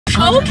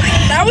Oh,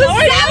 that was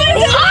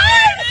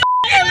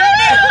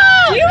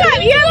you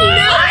have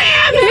no. I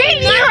am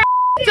hitting your mouth.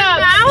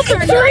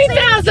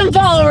 3,000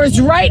 followers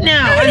right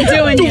now. I'm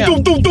doing you.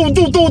 What?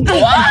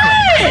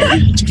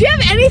 Do you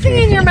have anything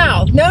in your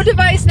mouth? No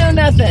device, no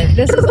nothing.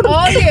 This is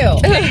all you.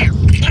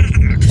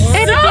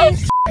 It's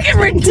so fucking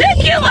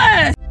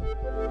ridiculous.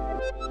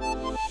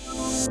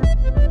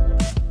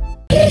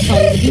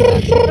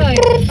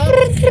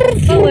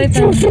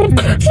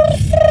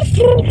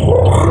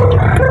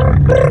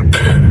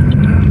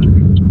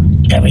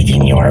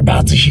 Everything you're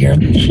about to hear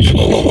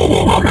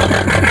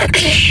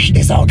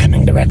is all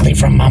coming directly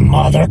from my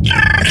mother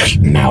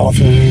mouth.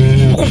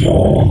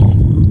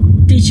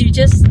 Did you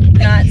just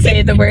not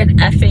say the word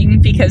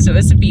effing because it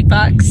was a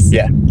beatbox?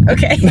 Yeah.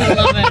 Okay. I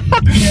love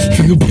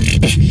it.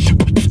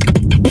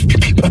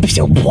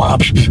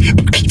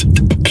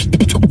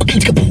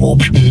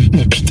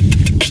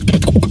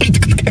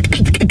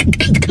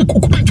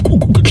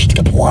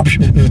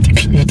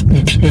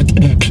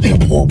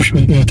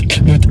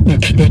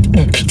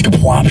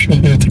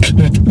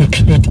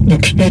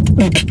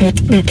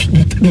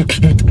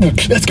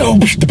 Let's go.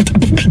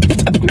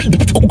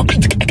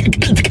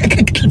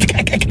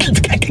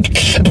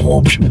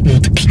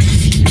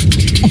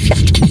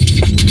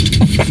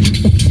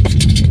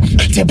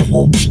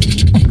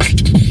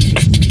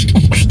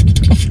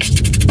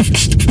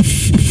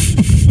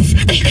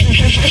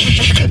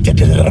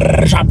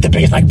 Drop the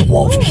bass like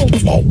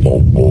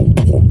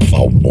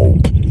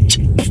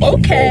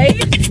Okay.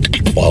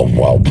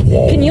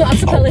 Can you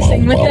acapella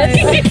sing with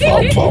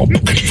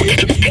us?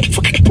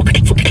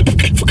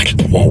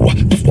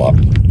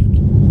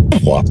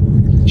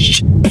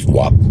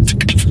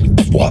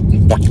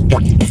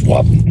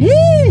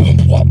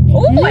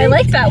 Oh, I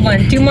like that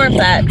one. Do more of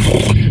that.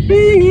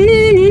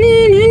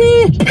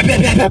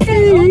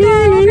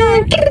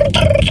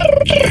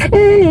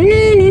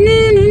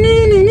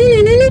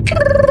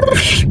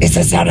 It's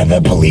the sound of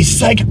the police.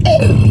 It's like.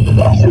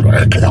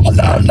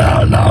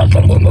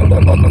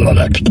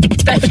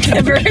 I've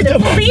never heard a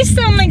police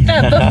sound like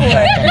that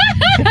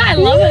before. I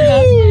love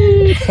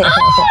it though.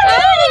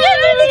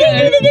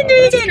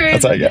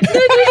 That's all I get.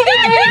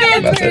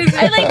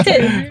 I liked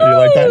it. You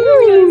like that?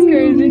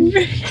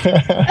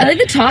 I like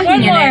the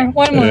talking in it.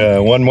 One more. Yeah,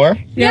 one more?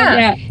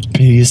 Yeah.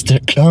 You used to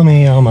call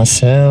me on my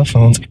cell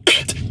phone.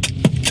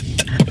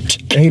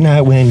 Late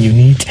night when you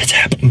need to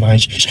tap my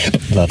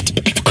love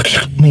to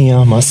call me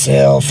on my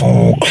cell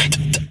phone.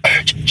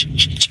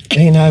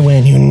 Late night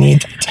when you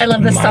need to tap I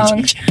love the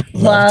song.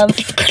 Love.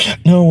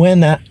 Know when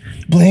that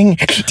bling.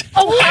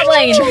 Oh,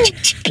 hotline.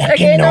 Like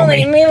Okay, you know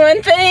only me. mean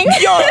one thing.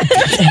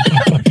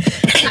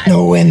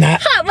 Know when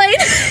that Hotline.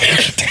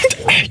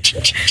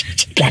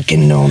 like you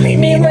know me.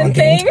 Mean one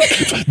thing.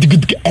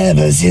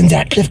 Ever since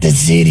I left the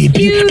city.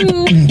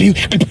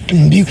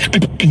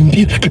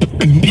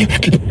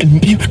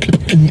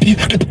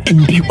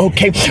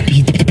 Okay.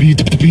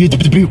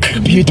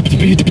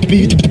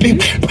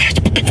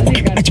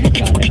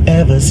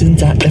 Ever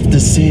since I left the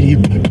city.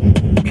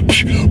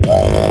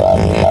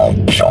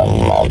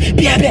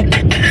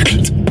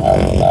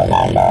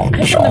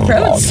 I'm from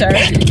the road, sir.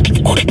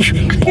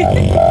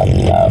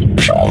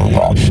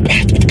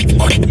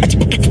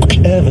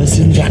 Ever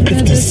since I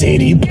left the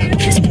city.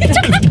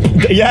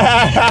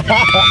 Yeah.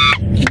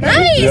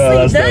 Nicely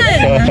Yeah,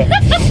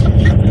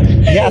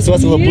 done. Yeah, so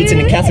what's a little boots in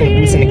the cats and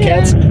boots in the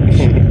cats?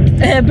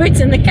 Boots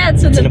in the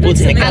cats with the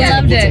boots in the cats. I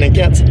loved Boots in the it.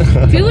 cats.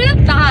 Who would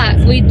have thought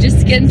we'd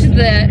just get into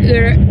the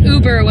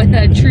Uber with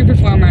a true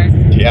performer?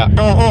 Yeah.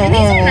 And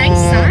these are nice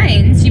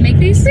signs. You make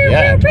these.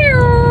 Yeah.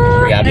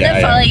 I'm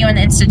gonna follow you on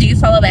Insta. Do you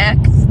follow back?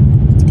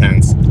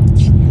 Depends.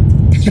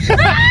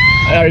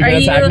 Are you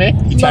gonna tag me?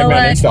 Tag me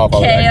on Insta, I'll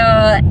follow back.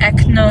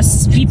 KO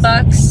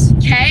Beatbox.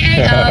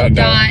 KAO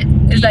dot.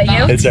 Is that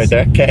you? It's right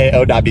there.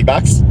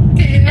 KAO.beatbox.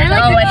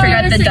 Oh, I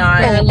forgot the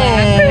dot.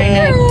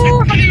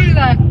 How do you do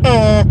that?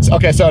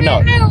 Okay, so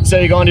no. So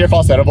you go into your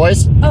falsetto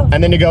voice,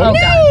 and then you go, Oh,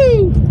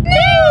 God.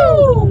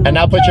 No! and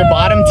now put your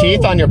bottom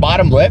teeth on your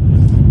bottom lip,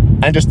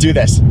 and just do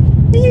this.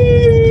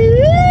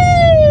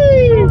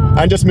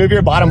 And just move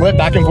your bottom lip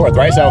back and forth,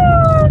 right? So,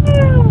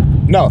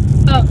 no,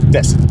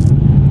 this.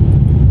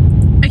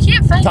 I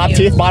can't find Top you.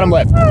 teeth, bottom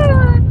lip.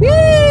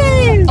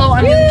 Oh,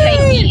 I'm doing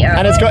KE.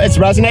 And it's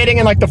resonating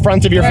in like the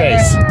front of your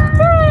face.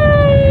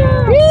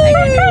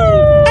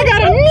 I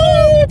got a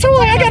new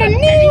toy. I got a new. I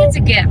think it's a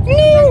gift.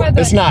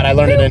 It's not, I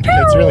learned it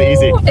it's really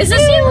easy. Is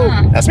this you?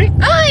 That's me. Oh,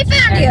 I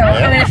found you.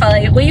 I'm gonna follow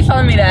you. Will you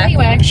follow me back?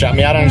 Anyway. Shout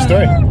me out on your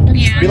story.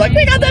 Yeah. Be like,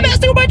 we got the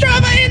best Uber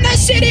driver in the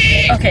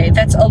city. Okay,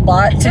 that's a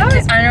lot to do.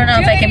 I don't know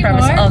if I can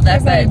promise all of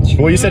that, but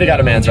Well, you said you got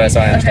a man's right, so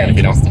I understand if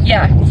you don't.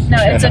 yeah. No,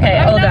 it's okay.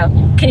 I'll go.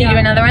 Can you do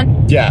another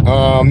one? Yeah,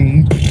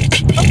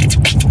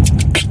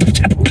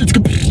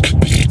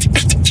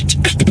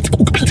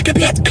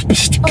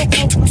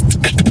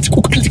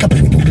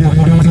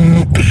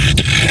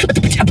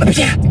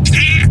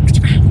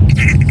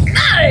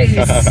 Nice.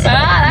 That's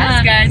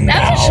good.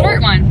 That's a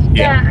short one.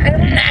 Yeah. I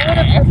would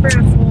have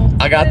preferred a full.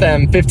 I got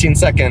them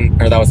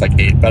 15-second, or that was like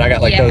 8, but I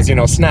got like Yeah. those, you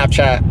know,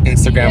 Snapchat,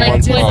 Instagram Like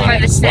ones for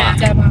the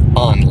snap on lock. demo.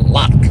 On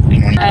lock.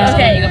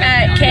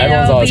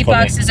 Everyone's always called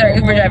me. beatboxers or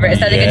Uber driver. Is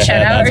that a good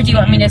shout out, or do you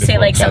want me to say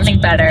like something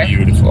better?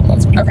 Beautiful.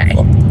 That's beautiful.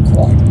 Okay,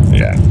 cool.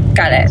 Yeah.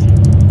 Got it.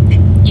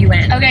 You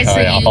win. Okay, so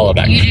I'll follow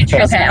back. you do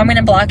Tristan. Okay, I'm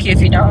gonna block you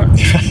if you don't.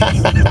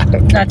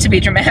 Not to be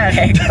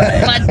dramatic,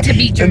 but But to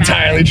be dramatic.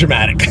 Entirely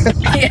dramatic.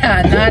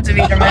 yeah, not to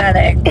be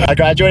dramatic. I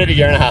graduated a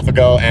year and a half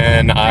ago,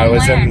 and I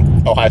was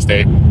in Ohio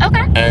State.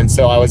 Okay. And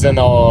so I was in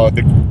the How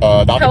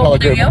acapella old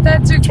are group. you?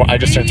 That's I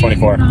just turned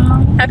 24.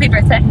 Happy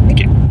birthday. Thank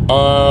you.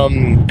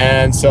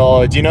 And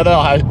so do you know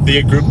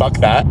the group Buck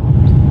That?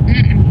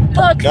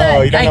 Fuck No,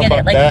 that. you don't I know get Buck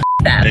it. Like That?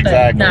 that,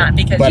 Exactly. but not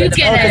because But you're it's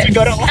the get because it. you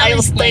go to Ohio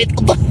State.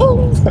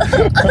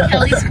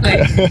 Kelly's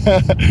quick.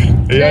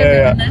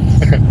 yeah.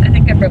 I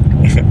think I broke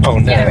it. Oh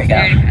no. There we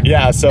go.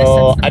 Yeah,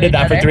 so This I did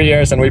that for better. 3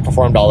 years, and we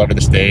performed all over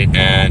the state.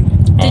 And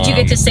Did you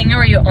get to sing, or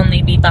were you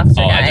only beatboxer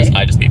Oh, guy?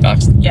 I just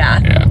beatboxed. Yeah.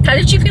 Yeah. How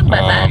did you feel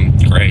about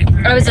that? Great.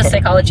 I was a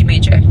psychology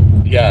major.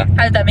 Yeah.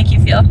 How did that make you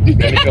feel? Made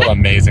me feel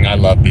amazing. I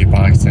love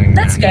beatboxing.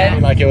 That's man.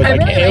 good. Like it was I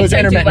like really it was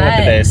liked our intermittent with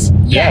the duet. bass.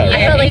 Yeah,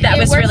 I felt like that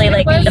was really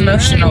like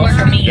emotional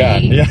for me. Yeah,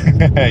 yeah,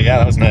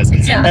 that was nice.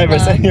 Yeah. Hey, we're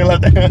saying you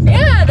loved it.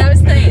 Yeah, that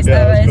was nice. Yeah,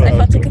 that that was was. I cool.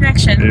 felt a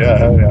connection. Yeah,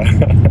 hell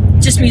yeah.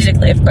 Just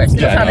musically, of course.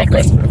 Yeah, no, of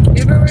Phonetically.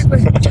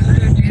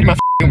 course. You're my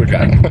Uber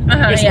driver.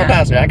 You're still yeah.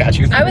 passenger. I got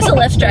you. I was a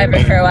Lyft driver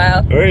for a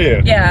while. Were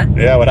you? Yeah.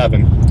 Yeah. What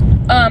happened?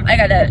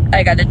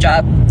 I got a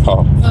job.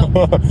 Oh.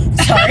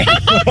 Sorry.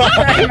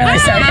 I'm really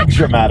sorry.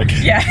 Dramatic.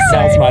 Yeah.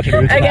 Sounds much.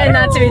 Again,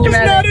 not to be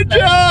dramatic. It's not a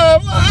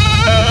job.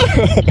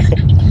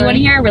 You want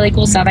to hear a really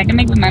cool sound I can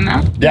make with my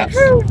mouth? Yeah.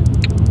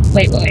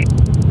 Wait. Okay.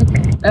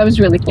 That was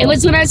really cool. It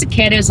was when I was a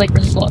kid. It was like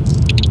really cool.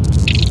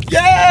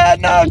 Yeah.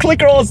 No,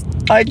 click rolls.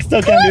 I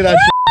still can't do that.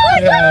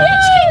 Shit. Yeah.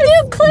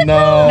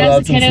 No, When I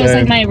was a that's kid, it was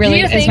like insane. my really. Do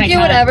you it was think my you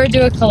would talent. ever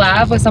do a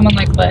collab with someone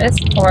like this?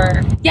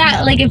 Or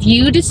Yeah, like if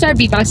you just start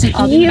beatboxing,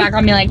 I'll be in the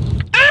background be like,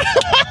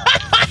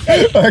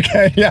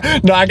 Okay. Yeah.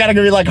 No, I gotta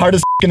give you like hard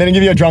as and then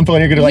give you a drum fill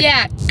and you're gonna like.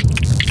 yeah.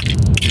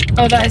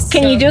 oh, that's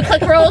Can you do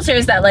click rolls, or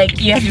is that like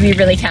you have to be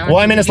really talented?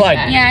 Well, I mean, it's like.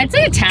 Yeah, it's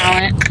like a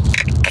talent.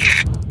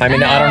 I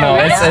mean, I don't know.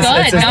 that's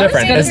It's good. No,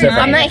 different. it's It's good.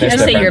 different. I'm not here It's to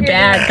say different. you're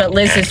bad, but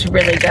Liz is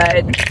really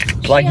good.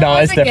 Like, no,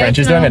 it's different.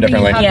 She's doing it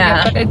differently.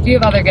 Yeah. But you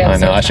have other gifts.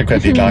 I know. I should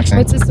quit beatboxing.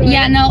 What's this?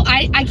 Yeah, no,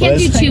 I can't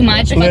Liz- do too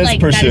much, but Liz, like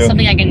that pursue. is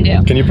something I can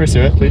do. Can you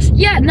pursue it, please?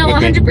 Yeah, no,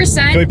 With me?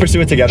 100%. Can we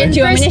pursue it together? Do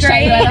you want me to show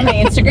you that on my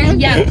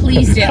Instagram? Yeah,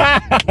 please do.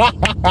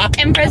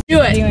 Impress. Do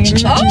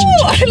it. Oh,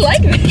 I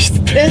like this.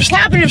 It's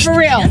happening for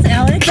real.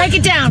 Break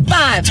it down.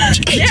 5.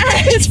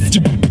 Yes.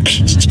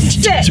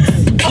 6.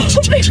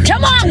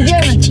 Come on,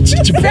 Jim.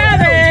 7.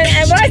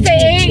 And when I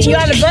say 8, you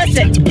gotta bust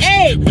it.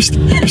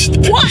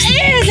 8. What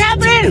is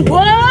happening?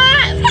 What?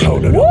 Oh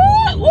my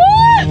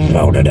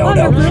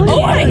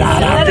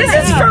God. This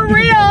is for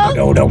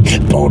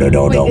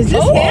real. Is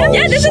this him?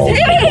 Yeah, this is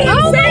him.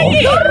 Oh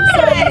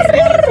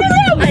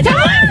my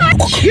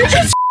God. You're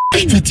just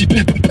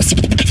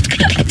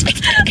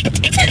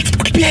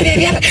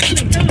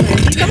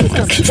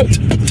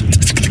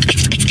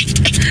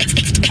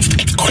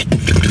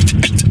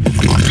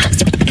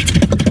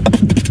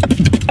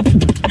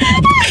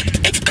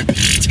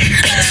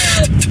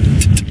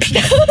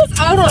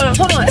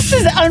hold on. This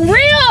is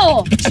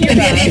unreal.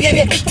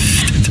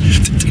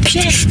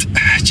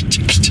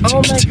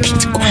 Oh my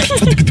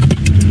God.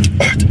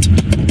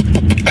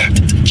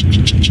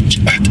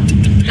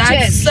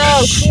 That's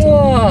so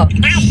cool.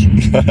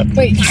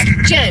 Wait,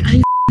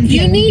 Jen,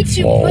 you need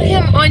to put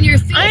him on your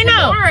thing. I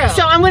know. Tomorrow.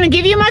 So I'm going to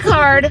give you my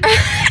card.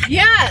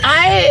 yes.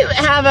 I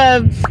have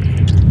a.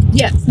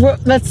 Yes.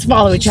 Let's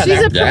follow each other.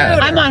 She's a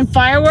promoter. I'm on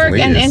Firework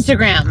and Please.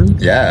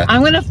 Instagram. Yeah.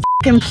 I'm going to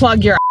fucking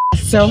plug your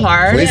ass so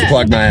hard. Please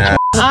plug my ass.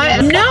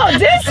 No,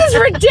 this is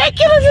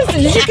ridiculous.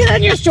 Did you get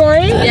on your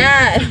story?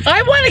 Yeah.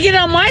 I want to get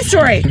on my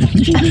story.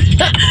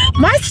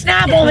 My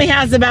Snap only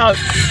has about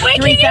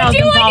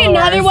 3,000 followers.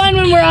 Another one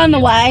when we're on the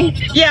way.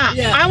 Yeah.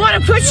 I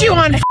want to put you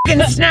on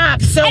fucking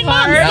Snap so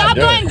hard. Stop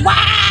do it. going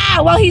wow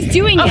while he's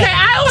doing it. Okay,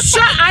 I will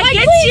shut. I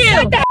get you.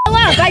 Shut the hell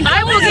up.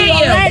 I will get you.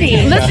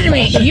 already. Listen to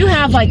me. You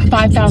have like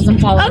 5,000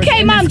 followers. Okay,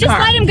 in Mom, this just car.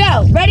 let him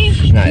go. Ready?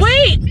 Nice.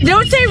 Wait,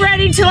 don't say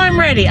ready till I'm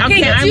ready.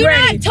 Okay, I'm do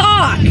ready. not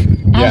talk.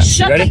 Yeah.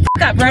 Shut You ready? the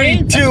fuck up. Ready?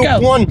 3, 2,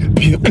 Let's go. 1.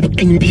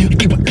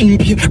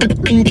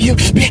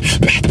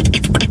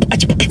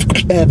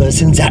 Ever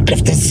since I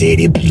left the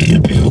city.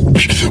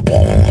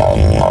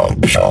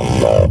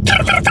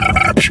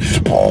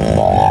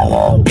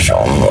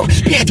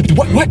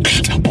 What?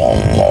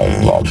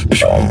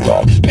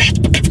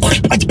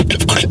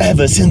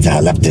 Ever since I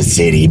left the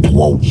city.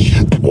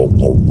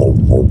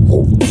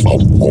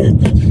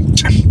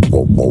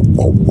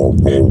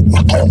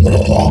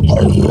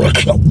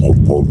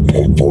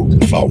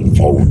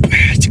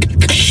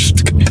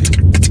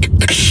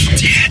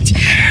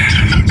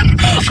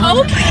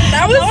 Oh,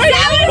 that was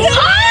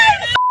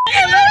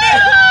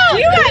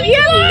You have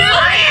no.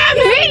 I am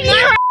hitting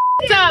your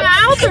ass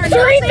up.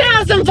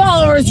 3,000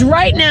 followers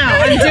right now.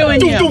 I'm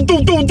doing you. What? Do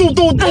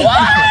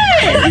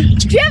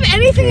you have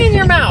anything in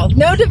your mouth?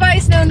 No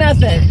device, no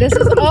nothing. This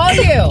is all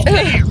you.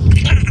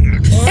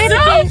 It's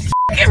so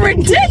fucking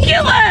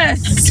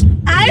ridiculous.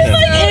 I'm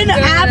like in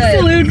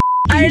absolute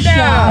I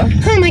know.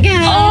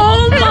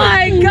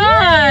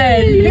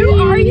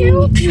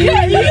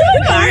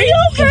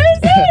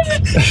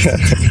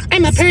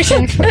 I'm a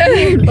person.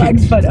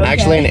 Bugs, but okay.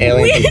 Actually, an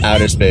alien from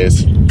outer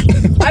space.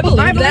 I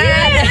believe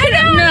that.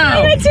 I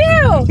know. Me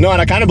too. No,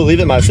 and I kind of believe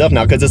it myself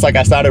now because it's like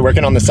I started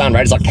working on the sound,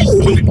 right? It's like.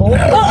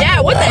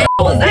 Yeah, what the hell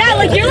was that? Yeah,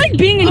 like you're like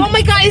being. Oh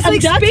my god, it's like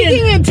abducted.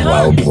 speaking in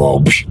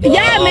tongues.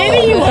 Yeah,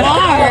 maybe you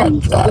are.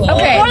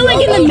 Okay. Or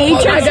like in the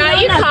Matrix. I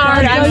got you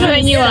covered. I'm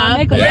putting you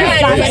up.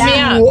 Yeah,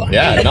 put me up.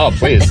 Yeah, no,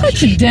 please.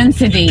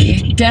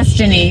 Density,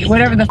 destiny,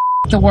 whatever the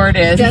the word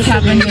is. It's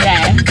happening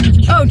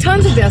today. Oh,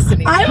 tons of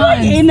destiny. I'm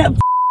like in a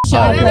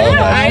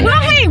I know.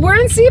 Hey, we're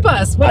in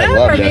C-Bus.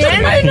 Whatever,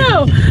 man. I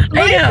know.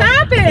 Life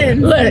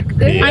happens. Look,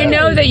 I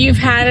know that you've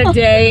had a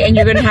day and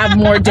you're going to have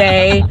more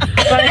day,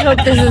 but I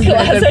hope this is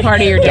a good part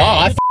of your day. Oh,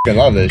 I f***ing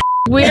love this.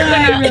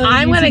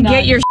 I'm going to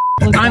get your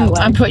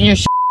I'm putting your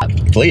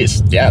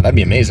Please. Yeah, that'd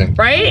be amazing.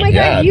 right? Oh my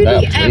God,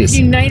 Yeah, UDF, please.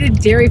 United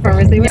Dairy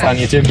Farmers. They It's on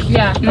YouTube?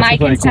 Yeah. My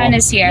consent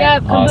is here.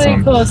 Yep,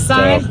 Awesome. cool.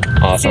 Sign.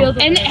 Awesome.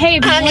 And hey,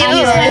 if you want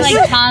to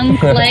like tongue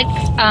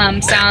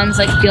click sounds,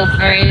 like feel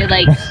free,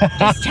 like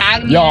just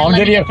tag me. Yo, and I'll let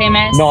give me you. get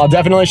famous. No, I'll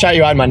definitely shout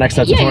you out in my next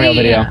tutorial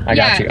video. I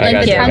got you. I Like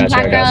got the you. I tongue got you. I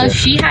clap got girl, you.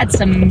 she had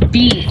some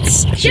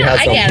beats. She has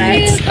some get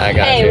beats. it. I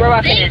got Hey, you. we're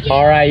rocking it.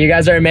 All right, you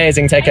guys are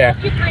amazing. Take care.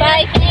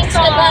 Bye. Thanks.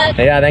 Good luck.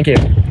 Yeah, thank you.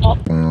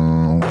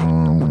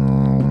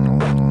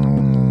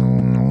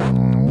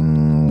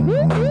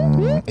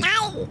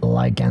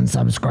 Like and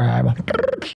subscribe.